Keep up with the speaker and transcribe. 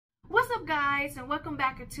up guys, and welcome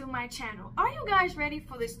back to my channel. Are you guys ready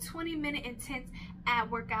for this 20-minute intense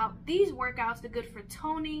ab workout? These workouts are good for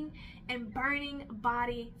toning and burning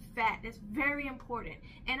body fat. That's very important,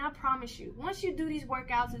 and I promise you, once you do these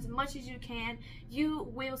workouts as much as you can, you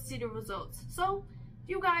will see the results. So if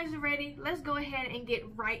you guys are ready, let's go ahead and get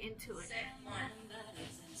right into it. Set one.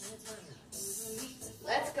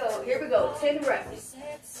 Let's go. Here we go. 10 reps.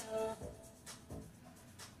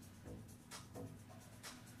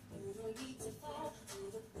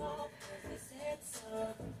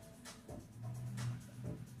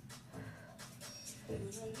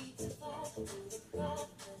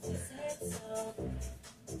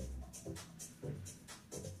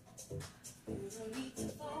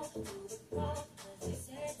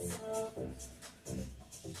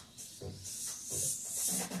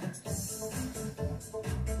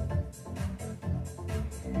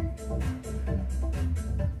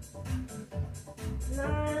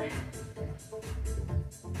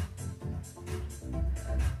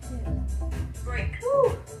 Break.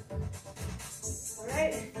 Woo. All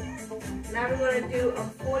right. Now we're going to do a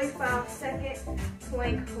 45-second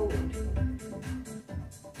plank hold.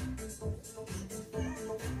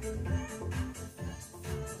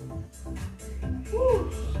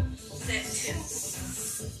 Woo. Set two.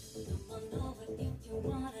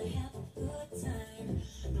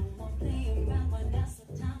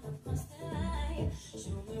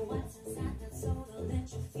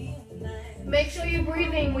 Make sure you're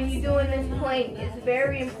breathing when you're doing this plank. It's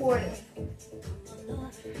very important.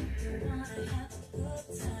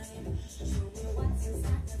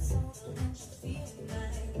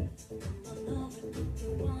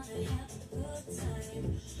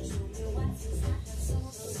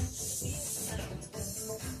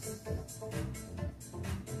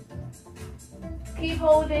 Keep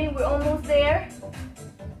holding, we're almost there.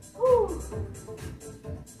 Whew.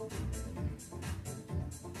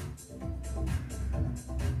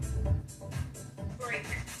 Break.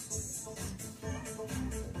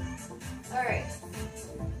 All right,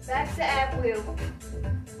 back to ab wheel.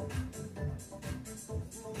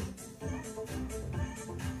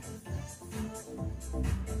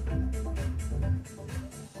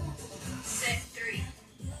 Set three.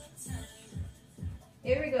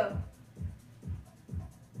 Here we go.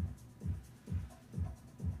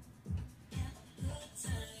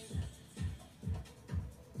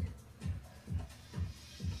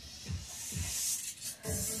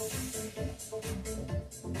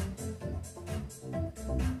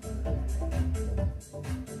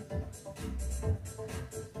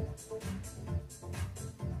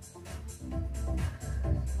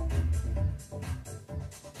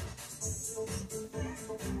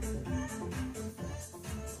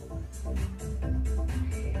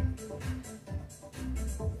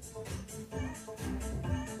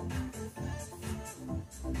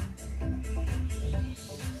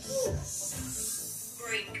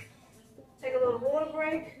 Break. Take a little water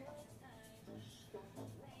break.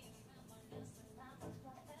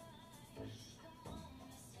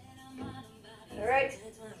 All right,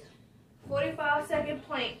 45-second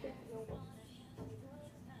plank.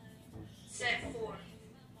 Set four.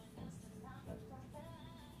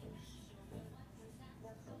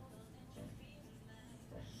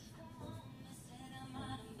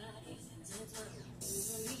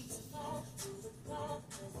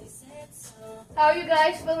 How are you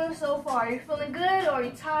guys feeling so far? Are you feeling good or are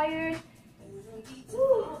you tired?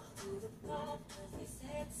 Woo.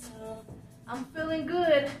 I'm feeling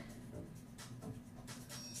good.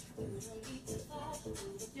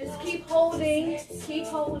 Just keep holding, keep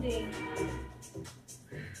holding.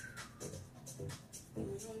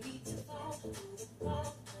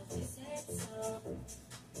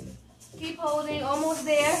 Keep holding, almost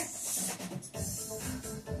there.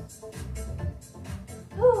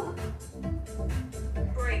 Whew.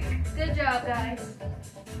 Break. Good job, guys.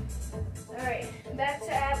 All right, back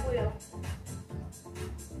to ab wheel.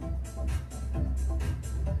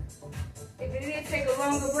 If you need to take a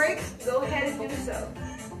longer break, go ahead and do so.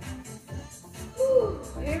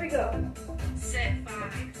 Whew. Here we go. Set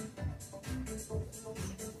five.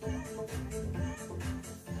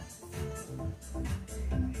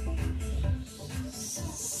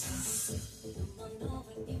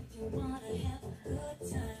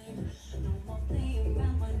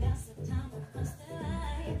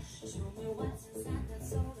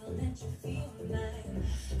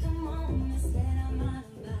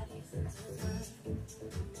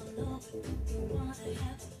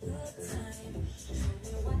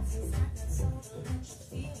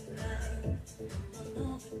 Feel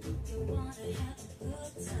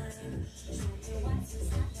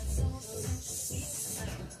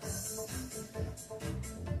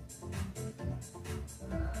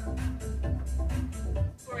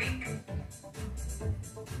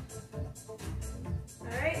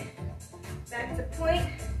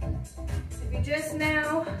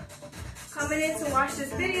coming in to watch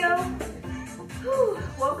this video. Whew.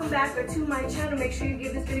 Welcome back to my channel. Make sure you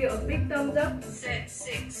give this video a big thumbs up. Set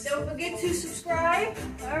 6. Don't forget to subscribe.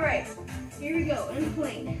 Alright, here we go, in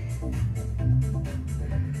plane.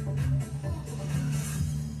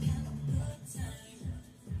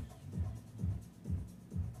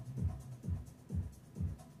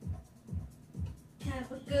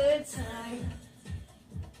 Have a good time.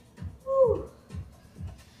 Woo.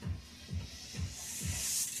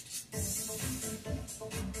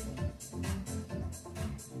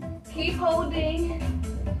 Keep holding.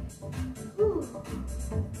 Woo.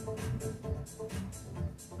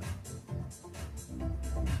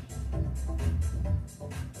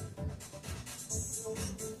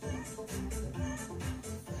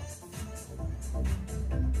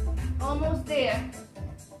 Almost there.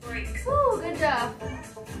 Break. Woo, good job.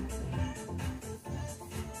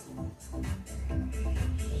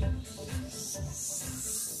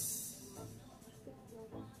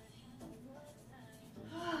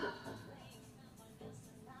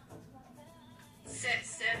 Set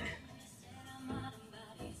 7.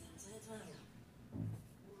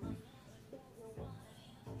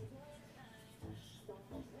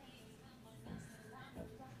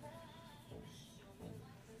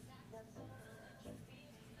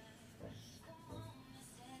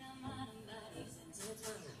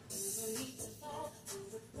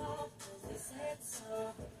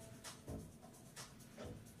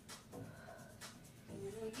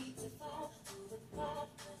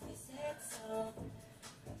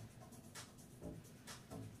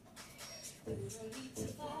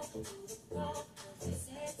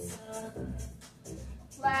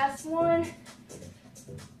 Last one.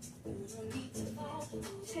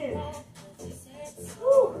 10.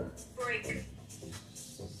 Woo. Break.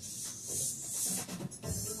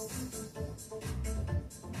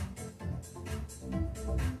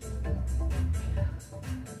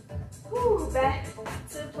 Woo. Back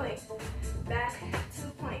to the plank. Back to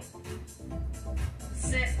the plank.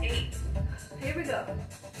 Set 8. Here we go.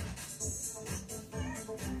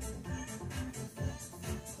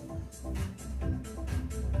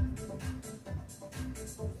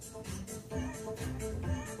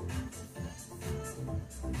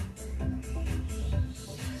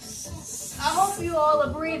 I hope you all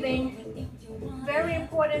are breathing. Very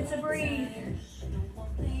important to breathe.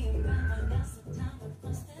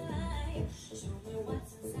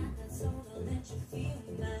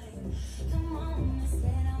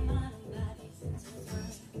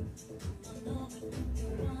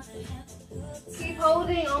 Keep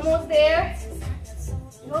holding, almost there.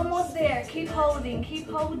 You're almost there. Keep holding, keep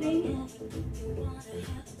holding.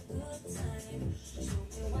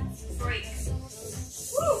 Break.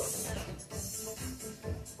 Woo.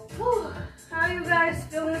 Whew. How are you guys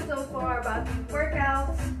feeling so far about these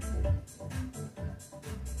workouts?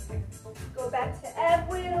 Go back to ab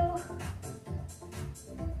wheel.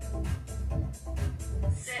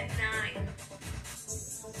 Set 9.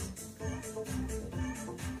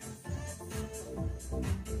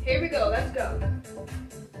 Here we go, let's go.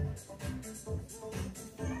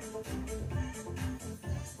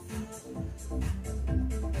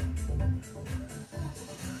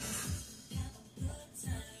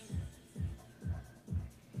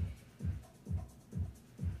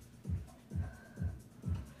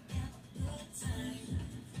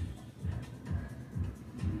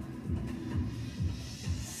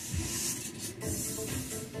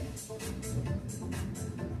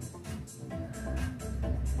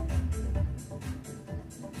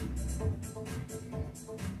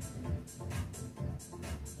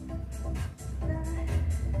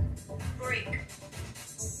 Break.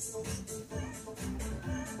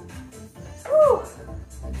 Whew.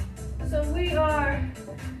 So we are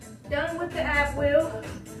done with the ab wheel.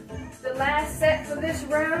 The last set for this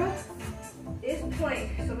round is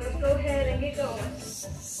plank. So let's go ahead and get going.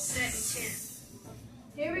 Set 10.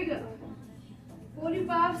 Here we go.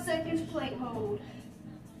 45 seconds plank hold.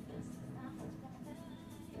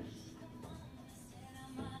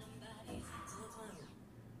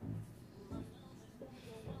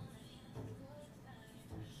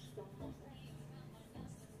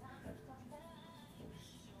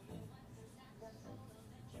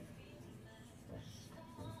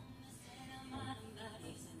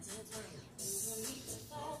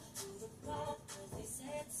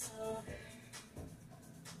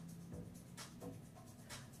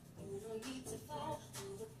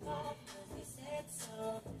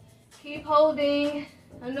 Keep holding.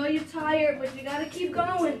 I know you're tired, but you gotta keep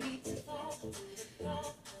going.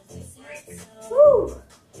 Woo!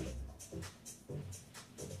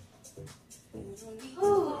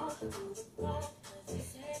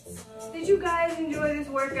 Did you you guys enjoy this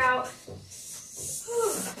workout.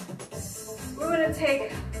 We're gonna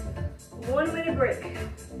take 1 minute break.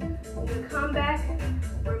 We're gonna come back.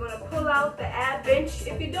 We're gonna pull out the ab bench.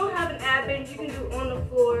 If you don't have an ab bench, you can do on the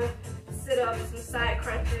floor, sit-ups, some side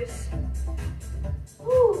crunches.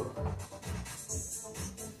 Whew.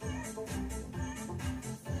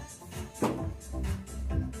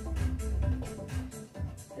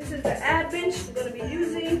 This is the ab bench we're gonna be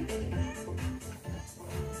using.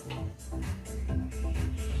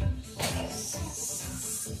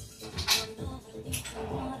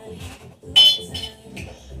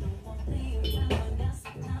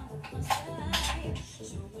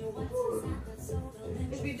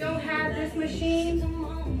 If you don't have this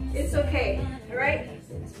machine, it's okay, all right?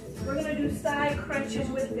 We're gonna do side crunches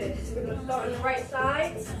with this. We're gonna start on the right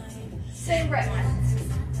side, 10 reps.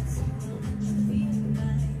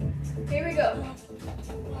 Here we go.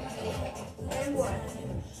 And 1,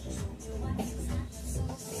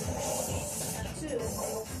 2,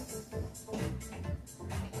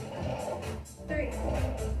 3,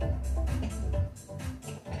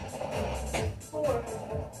 4,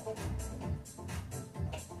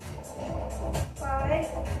 5,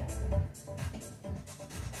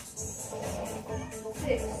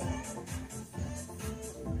 6,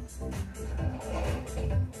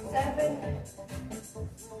 7,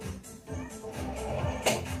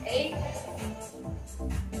 8,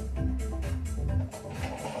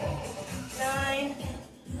 9,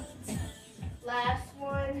 last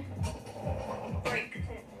one, break 10.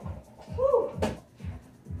 Woo.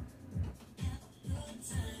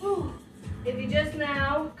 Woo. If you're just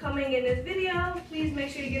now coming in this video, please make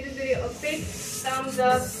sure you give this video a big thumbs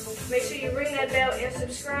up. Make sure you ring that bell and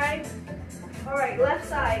subscribe. All right, left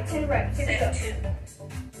side, 10 reps. Here we go.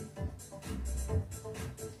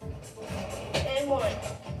 And 1,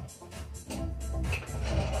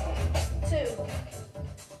 2,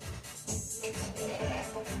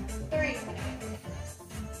 3,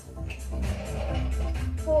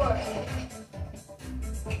 4,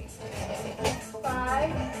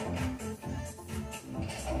 5,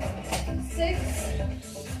 6,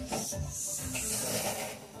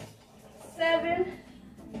 7,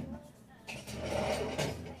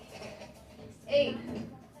 8,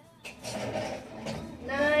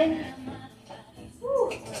 9, woo,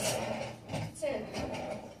 10.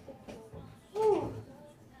 Woo.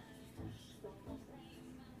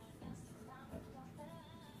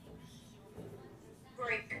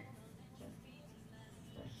 Break.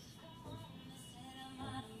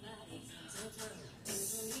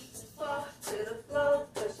 Fall to the floor,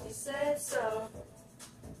 'cause she said so.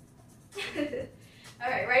 All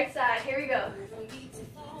right, right side, here we go.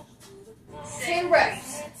 10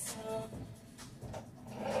 reps.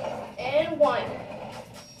 And 1,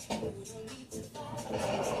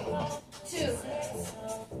 2,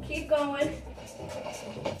 keep going.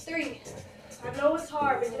 3, I know it's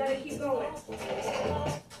hard, but you gotta keep going.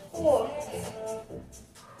 4,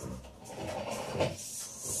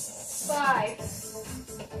 5,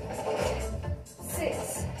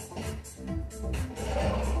 6,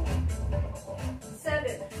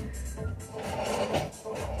 7,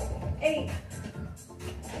 8,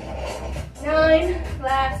 9,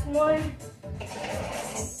 last one,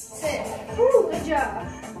 10. Woo, good job.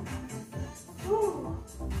 Woo.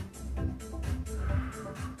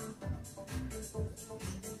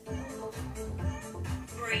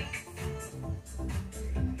 Break.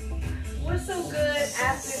 What's so good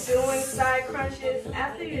after doing side crunches?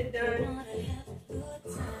 After you're done,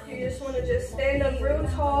 you just want to just stand up real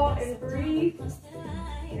tall and breathe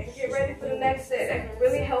and get ready for the next set. That can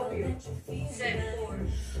really help you. Set 4.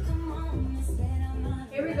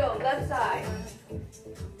 Here we go, left side.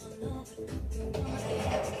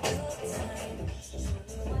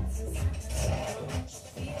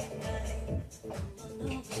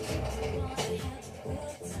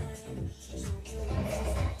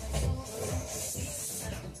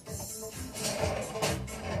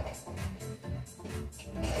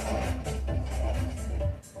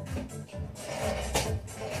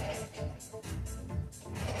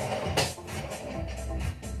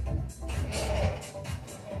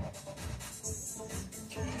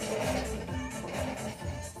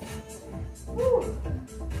 Woo.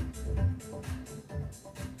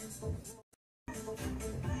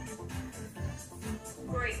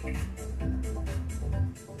 Break.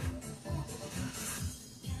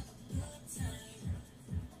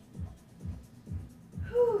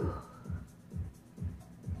 Whew.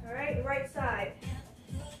 All right, right side.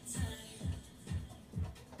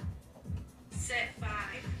 Set 5.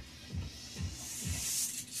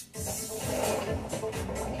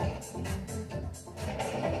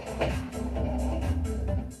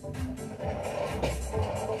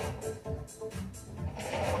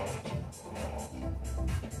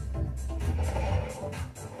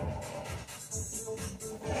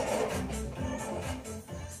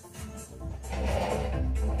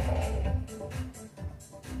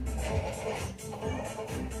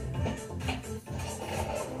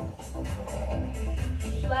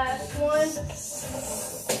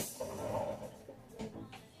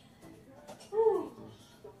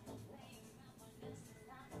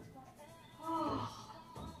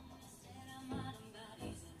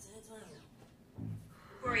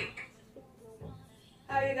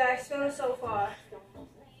 guys feeling so far?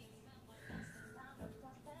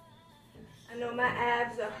 I know my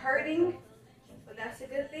abs are hurting, but that's a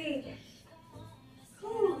good thing.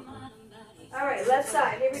 Whew. All right, left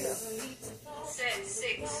side. Here we go. Set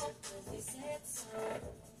 6.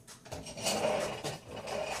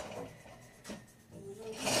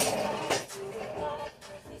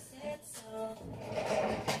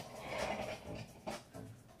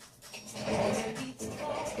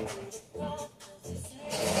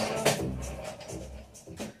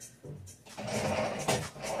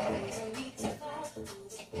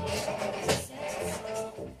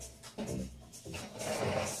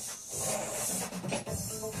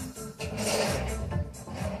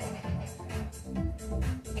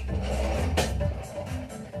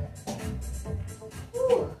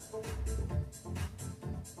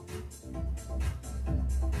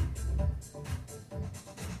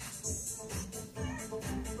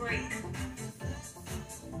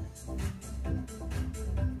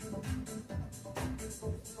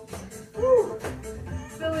 Whew.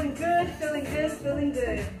 Feeling good, feeling good, feeling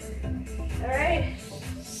good. All right,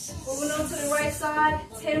 moving on to the right side,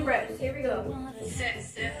 10 reps. Here we go. Set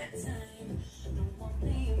 7.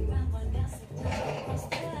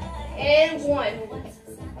 And 1,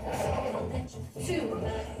 2,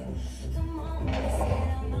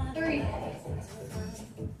 3,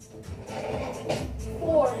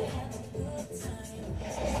 4,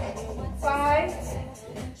 5,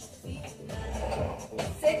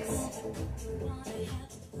 6,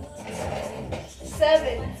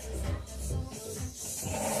 7,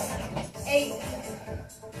 8,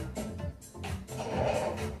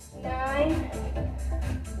 9,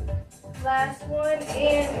 last one,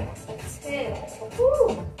 and 10.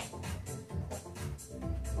 Woo!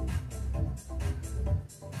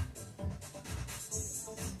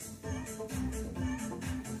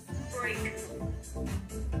 Break.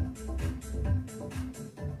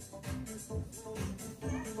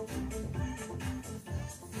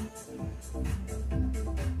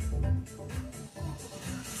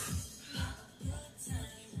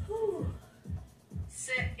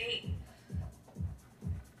 Set 8.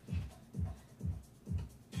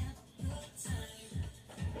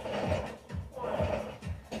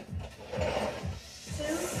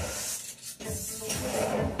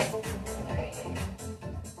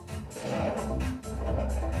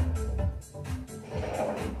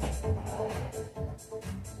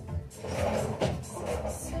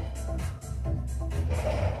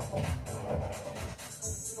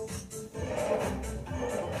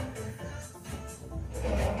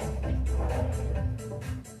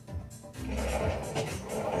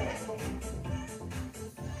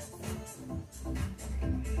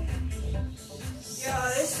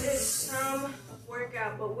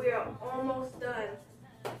 But we are almost done.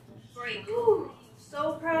 Break. Whew.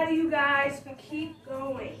 So proud of you guys, but keep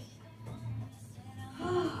going.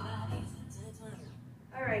 All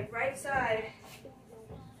right, right side.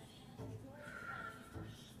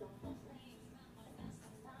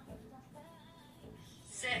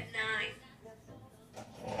 Set 9.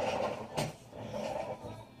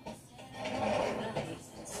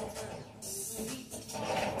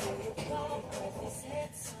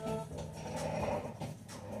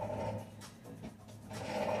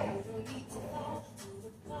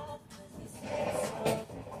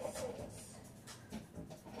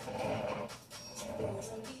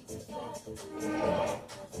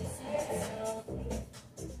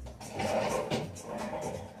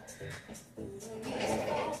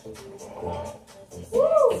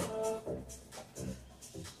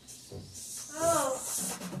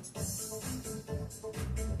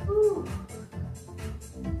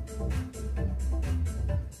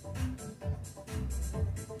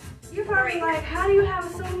 You're probably like, how do you have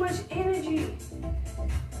so much energy?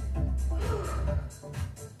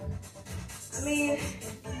 I mean,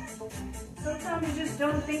 sometimes you just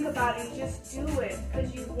don't think about it, you just do it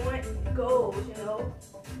because you want goals, you know?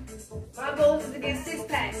 My goal is to get 6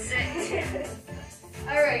 packs.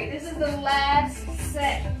 All right, this is the last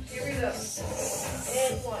set. Here we go.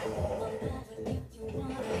 And 1,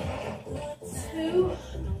 2,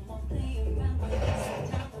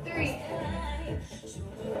 3,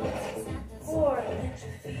 4,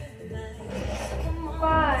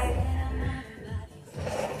 5,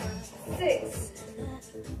 6,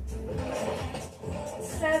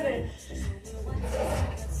 7,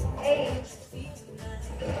 8,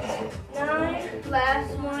 9,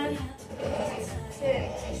 last one,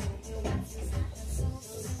 10.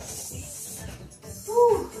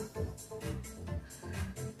 Whew.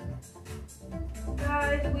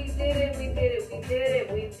 Guys, we did it, we did it, we did it,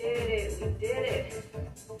 we did it, we did it.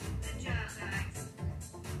 Good job, guys.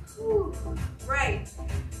 right.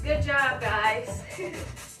 Good job, guys.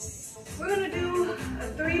 We're gonna do a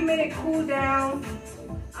 3-minute cool down.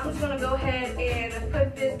 I'm just gonna go ahead and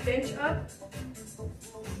put this bench up.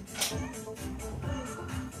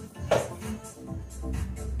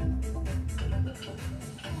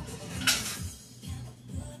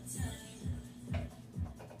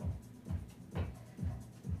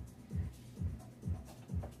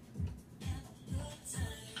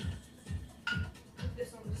 Put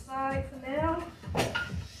this on the side for now.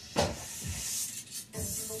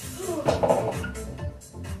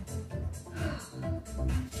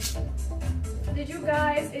 Did you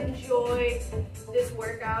guys enjoy this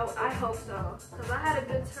workout? I hope so, because I had a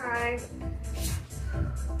good time.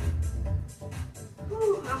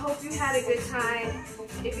 Whew, I hope you had a good time.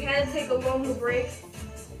 If you had to take a longer break,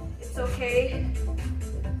 it's okay.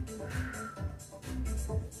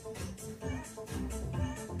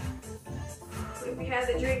 If you had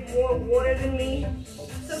to drink more water than me,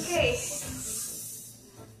 it's okay.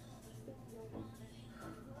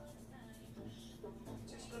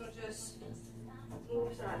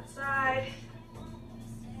 Move side to side.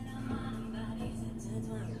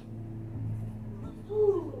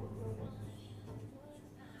 Ooh.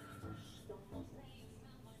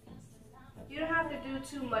 You don't have to do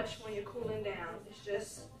too much when you're cooling down. It's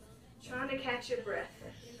just trying to catch your breath,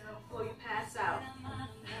 you know, before you pass out.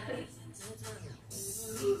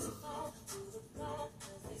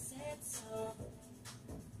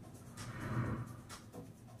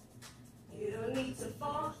 You don't need to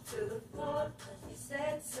fall to the floor, you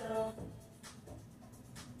said so.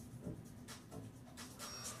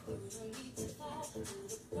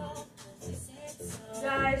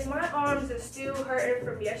 Guys, my arms are still hurting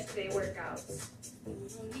from yesterday workouts.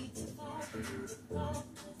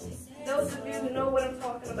 Those of you who know what I'm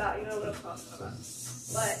talking about, you know what I'm talking about.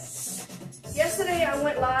 But yesterday I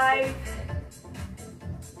went live,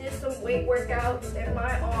 did some weight workouts, and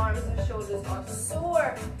my arms and shoulders are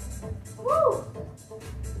sore. Woo!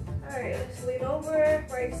 Alright, let's lean over,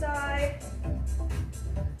 right side.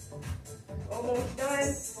 Almost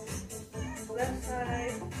done. Left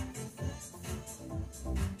side.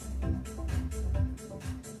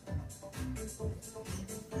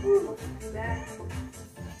 Woo! Back.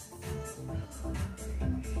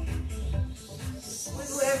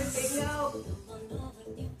 Wiggle everything out.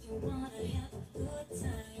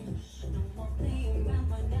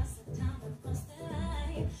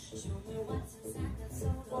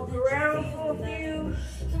 Walk around for a few.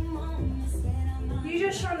 You're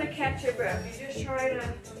just trying to catch your breath. You're just trying to,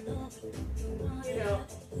 you know,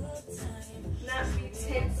 not be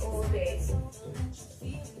tense all day.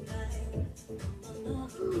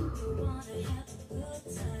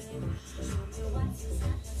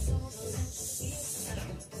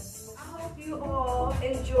 I hope you all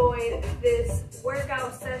enjoyed this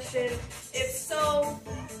workout session. If so,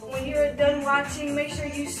 when you're done watching, make sure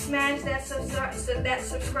you smash that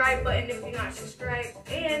subscribe button if you're not subscribed,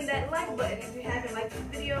 and that like button if you haven't liked the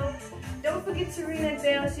video. Don't forget to ring that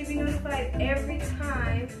bell so you'll be notified every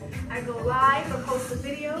time I go live or post a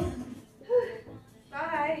video.